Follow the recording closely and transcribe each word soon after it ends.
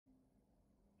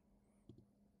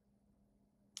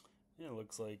Yeah, it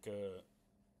looks like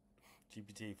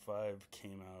GPT-5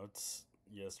 came out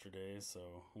yesterday, so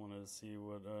I wanted to see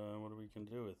what we can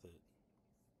do with it.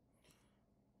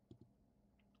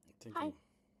 I'm Hi, thinking,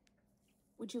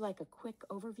 would you like a quick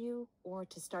overview or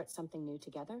to start something new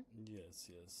together?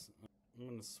 yes. I'm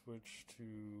gonna switch to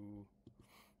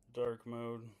dark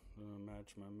mode,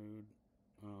 match my mood.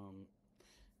 Um,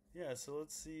 yeah, so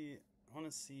let's see. I want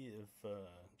to see if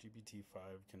GPT-5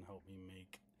 can help me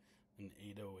make an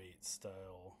 808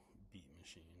 style beat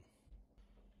machine.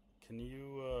 Can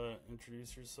you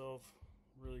introduce yourself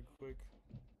really quick?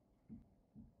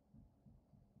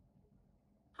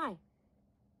 Hi,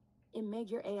 I'm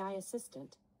Meg, your AI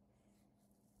assistant.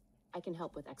 I can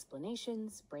help with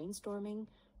explanations, brainstorming,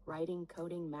 writing,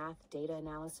 coding, math, data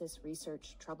analysis,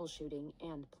 research, troubleshooting,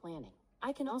 and planning.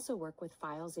 I can also work with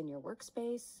files in your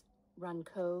workspace, run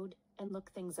code, and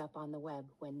look things up on the web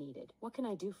when needed. What can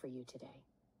I do for you today?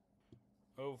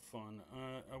 Oh, fun.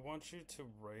 I want you to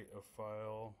write a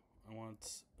file. I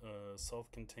want a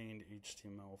self-contained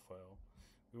HTML file.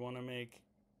 We want to make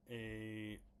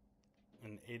a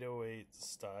an 808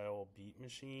 style beat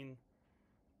machine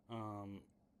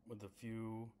with a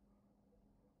few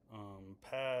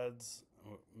pads,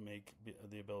 make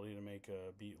the ability to make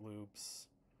beat loops,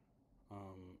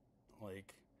 um,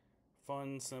 like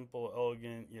fun, simple,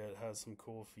 elegant, yet has some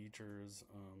cool features,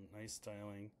 nice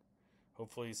styling.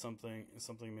 Hopefully something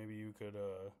maybe you could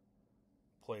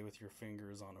play with your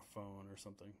fingers on a phone or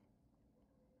something.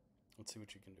 Let's see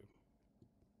what you can do.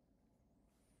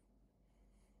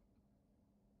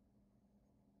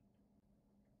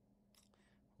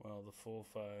 Well, the full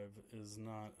 5 is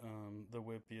not the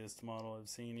whippiest model I've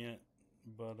seen yet,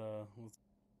 but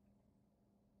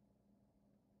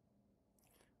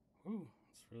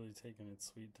it's really taking its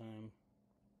sweet time.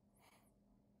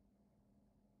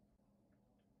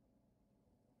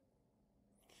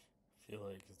 I feel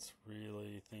like it's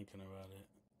really thinking about it.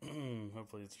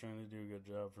 Hopefully it's trying to do a good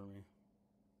job for me.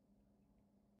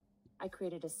 I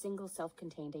created a single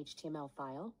self-contained HTML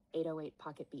file,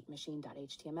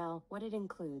 808pocketbeatmachine.html. What it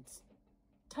includes: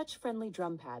 touch-friendly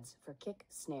drum pads for kick,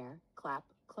 snare, clap,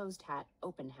 closed hat,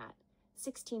 open hat.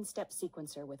 16-step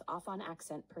sequencer with off-on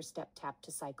accent per step, tap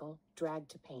to cycle, drag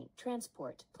to paint.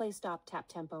 Transport, play stop, tap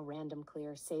tempo, random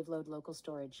clear, save load, local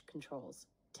storage controls.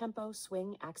 Tempo,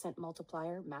 swing, accent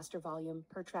multiplier, master volume,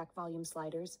 per track volume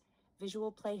sliders,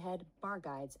 visual playhead, bar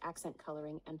guides, accent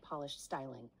coloring, and polished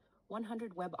styling.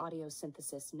 100 web audio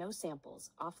synthesis, no samples,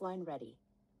 offline ready.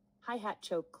 Hi-hat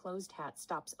choke, closed hat,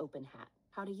 stops, open hat.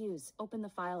 How to use: open the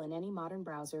file in any modern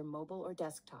browser, mobile or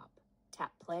desktop.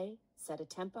 Tap play, set a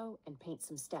tempo, and paint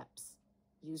some steps.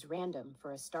 Use random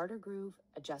for a starter groove,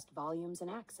 adjust volumes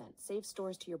and accents, save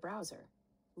stores to your browser.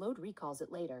 Load recalls it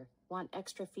later. Want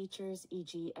extra features,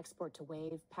 e.g. export to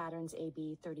wave, patterns,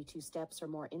 AB, 32 steps, or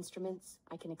more instruments?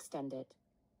 I can extend it.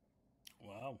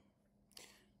 Wow.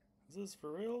 Is this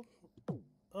for real?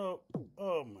 Oh,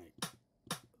 oh my.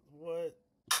 What?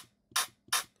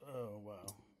 Oh,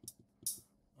 wow.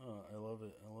 Oh, I love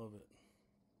it. I love it.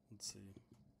 Let's see.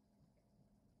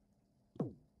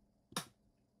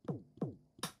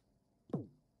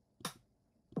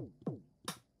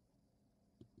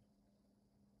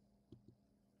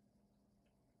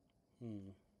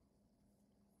 Hmm.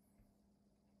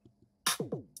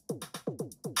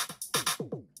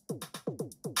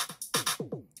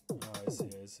 Oh,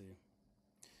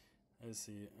 I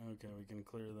see. Okay, we can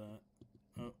clear that.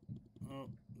 Oh,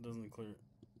 doesn't clear.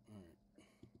 Alright.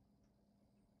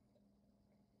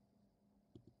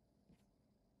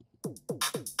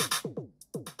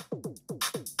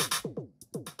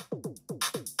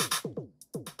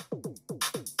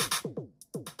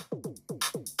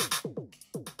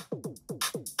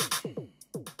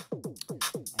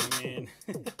 I mean,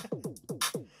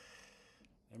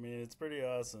 I mean, it's pretty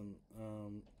awesome.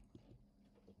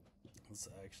 Let's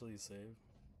actually save.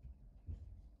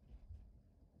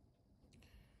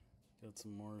 Got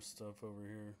some more stuff over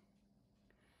here.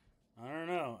 I don't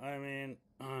know. I mean,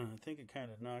 I think it kind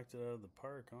of knocked it out of the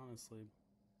park, honestly.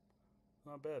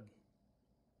 Not bad.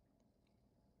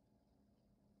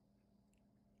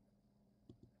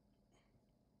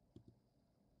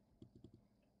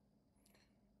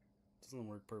 Doesn't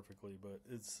work perfectly, but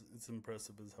it's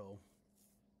impressive as hell.